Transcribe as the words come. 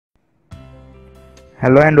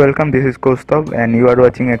Hello and welcome, this is Kaustav and you are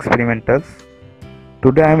watching Experimentals.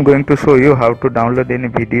 Today I am going to show you how to download any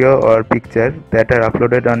video or picture that are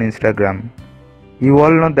uploaded on Instagram. You all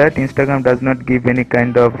know that Instagram does not give any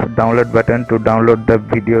kind of download button to download the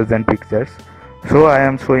videos and pictures. So I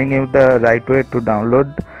am showing you the right way to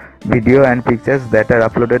download video and pictures that are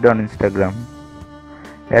uploaded on Instagram.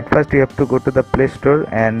 At first you have to go to the Play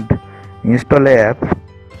Store and install a app.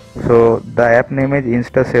 So the app name is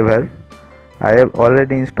InstaSaver. I have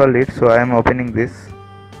already installed it, so I am opening this.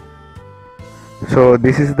 So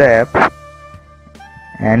this is the app,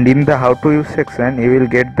 and in the how to use section you will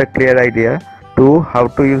get the clear idea to how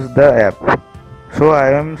to use the app. So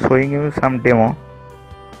I am showing you some demo.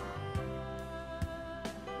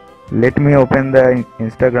 Let me open the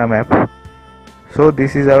Instagram app. So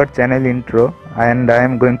this is our channel intro and I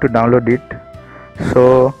am going to download it.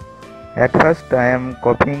 So at first I am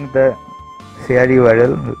copying the share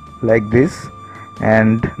URL like this,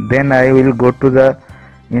 and then I will go to the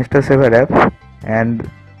InstaSaver app and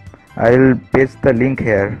I will paste the link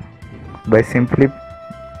here by simply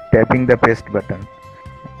tapping the paste button.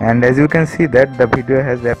 And as you can see that the video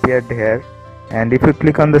has appeared here, and if you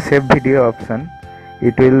click on the save video option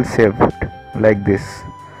it will save it like this.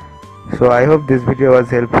 So I hope this video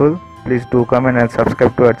was helpful. Please do comment and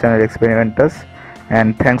subscribe to our channel Experimentals,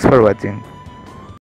 and thanks for watching.